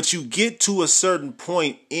 But you get to a certain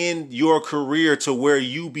point in your career to where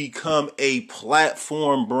you become a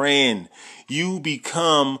platform brand. You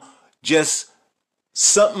become just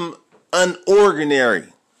something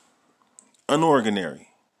unordinary. Unordinary.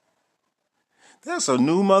 That's a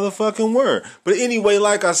new motherfucking word. But anyway,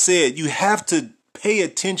 like I said, you have to pay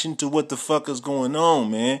attention to what the fuck is going on,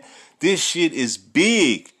 man. This shit is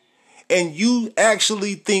big. And you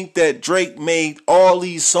actually think that Drake made all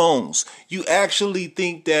these songs. You actually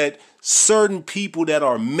think that certain people that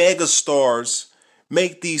are megastars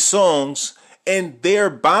make these songs, and they're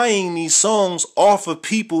buying these songs off of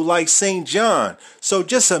people like Saint Jhn. So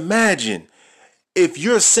just imagine if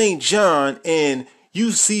you're Saint Jhn and you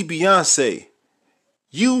see Beyonce.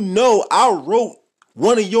 You know I wrote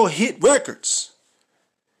one of your hit records.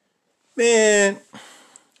 Man,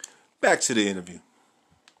 back to the interview.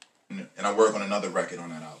 And I work on another record on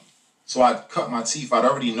that album. So I cut my teeth. I'd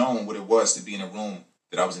already known what it was to be in a room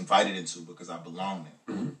that I was invited into because I belonged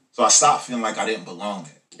in. Mm-hmm. So I stopped feeling like I didn't belong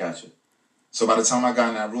there. Gotcha. So by the time I got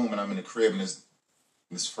in that room and I'm in the crib and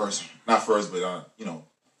this first, not first, but,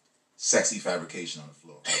 sexy fabrication on the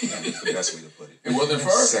floor. That's the best way to put it. It wasn't fur?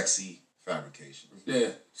 Sexy fabrication. Yeah,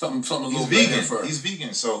 something a little vegan. Better than fur. He's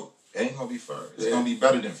vegan, so it ain't gonna be fur. It's gonna be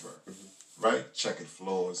better than fur, right? Checkered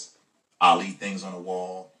floors, Ali things on the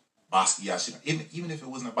wall, Basquiat shit. Even if it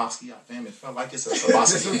wasn't a Basquiat, fam, it felt like it's a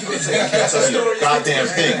Basquiat. It's a goddamn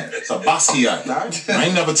thing. It's a Basquiat. I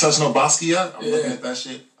ain't never touched no Basquiat. I'm looking at that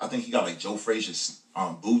shit. I think he got like Joe Frazier's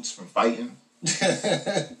boots from fighting.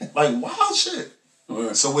 Like wild shit.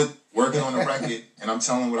 So we're working on the record, and I'm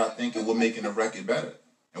telling what I think, and we're making the record better.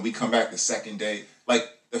 And we come back the second day. Like,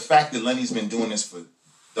 the fact that Lenny's been doing this for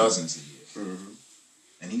dozens of years. Mm-hmm.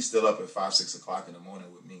 And he's still up at 5, 6 o'clock in the morning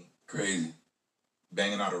with me. Crazy.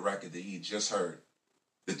 Banging out a record that he just heard.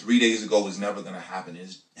 That 3 days ago was never going to happen.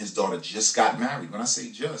 His daughter just got married. When I say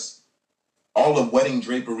just, all the wedding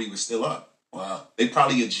drapery was still up. Wow. They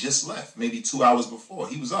probably had just left, maybe 2 hours before.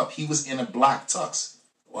 He was up. He was in a black tux.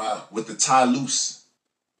 Wow. With the tie loose.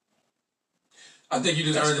 I think you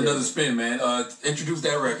just earned another spin, man. Introduce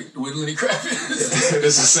that record with Lenny Kravitz.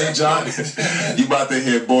 This is Saint Jhn. You about to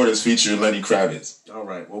hear Borders featuring Lenny Kravitz. All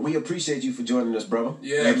right. Well, we appreciate you for joining us, brother.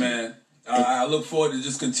 Yeah, Thank man. You. I look forward to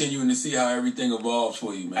just continuing to see how everything evolves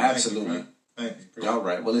for you, man. Absolutely. Thank you. All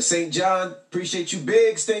right. Well, it's Saint Jhn. Appreciate you,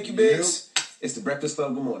 Biggs. Thank you, Biggs. It's the Breakfast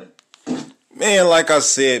Club. Good morning. Man, like I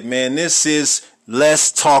said, man, this is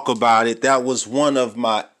Let's Talk About It. That was one of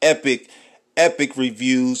my epic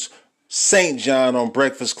reviews. Saint Jhn on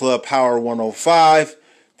Breakfast Club Power 105.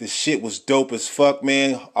 This shit was dope as fuck,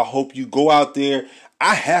 man. I hope you go out there.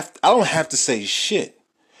 I don't have to say shit.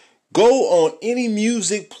 Go on any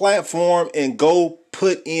music platform and go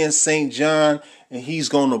put in Saint Jhn, and he's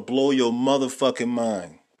gonna blow your motherfucking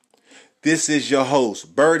mind. This is your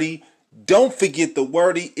host, Birdie. Don't forget the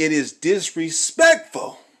wordy. It is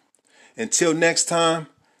disrespectful. Until next time,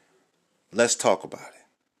 let's talk about it.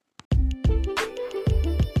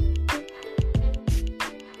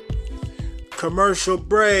 Commercial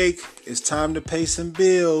break. It's time to pay some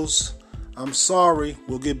bills. I'm sorry.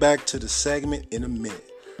 We'll get back to the segment in a minute.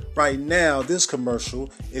 Right now, this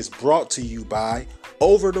commercial is brought to you by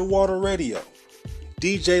Over the Water Radio.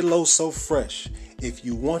 DJ Loso Fresh. If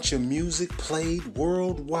you want your music played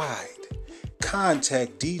worldwide,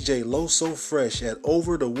 contact DJ Loso Fresh at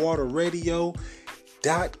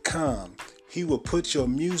overthewaterradio.com. He will put your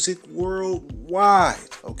music worldwide,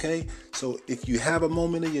 okay? So if you have a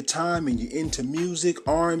moment of your time and you're into music,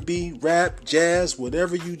 R&B, rap, jazz,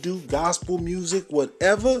 whatever you do, gospel music,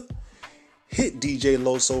 whatever, hit DJ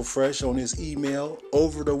Loso Fresh on his email,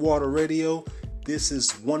 Over the Water Radio. This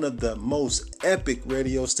is one of the most epic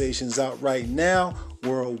radio stations out right now,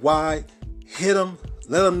 worldwide. Hit him.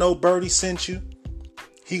 Let him know Birdie sent you.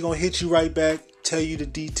 He gonna hit you right back, tell you the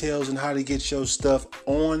details and how to get your stuff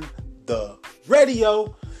on the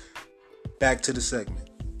radio. Back to the segment.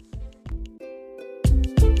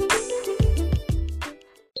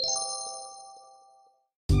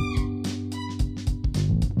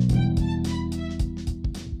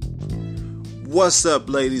 What's up,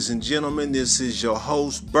 ladies and gentlemen? This is your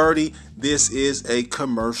host, Birdie. This is a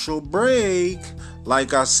commercial break.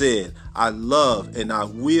 Like I said, I love and I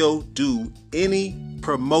will do any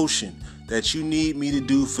promotion that you need me to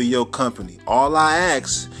do for your company. All I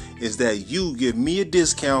ask is that you give me a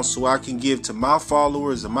discount so I can give to my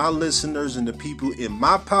followers and my listeners and the people in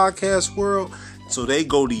my podcast world, so they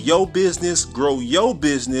go to your business, grow your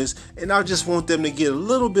business, and I just want them to get a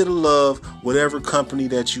little bit of love, whatever company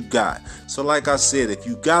that you got. So like I said, if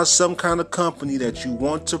you got some kind of company that you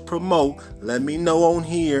want to promote, let me know on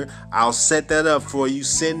here. I'll set that up for you,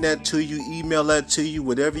 send that to you, email that to you,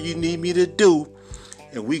 whatever you need me to do.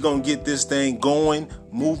 And we gonna get this thing going,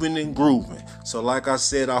 moving and grooving. So like I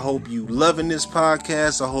said, I hope you loving this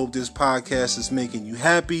podcast. I hope this podcast is making you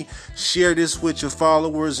happy. Share this with your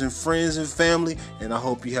followers and friends and family. And I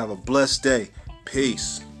hope you have a blessed day.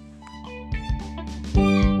 Peace.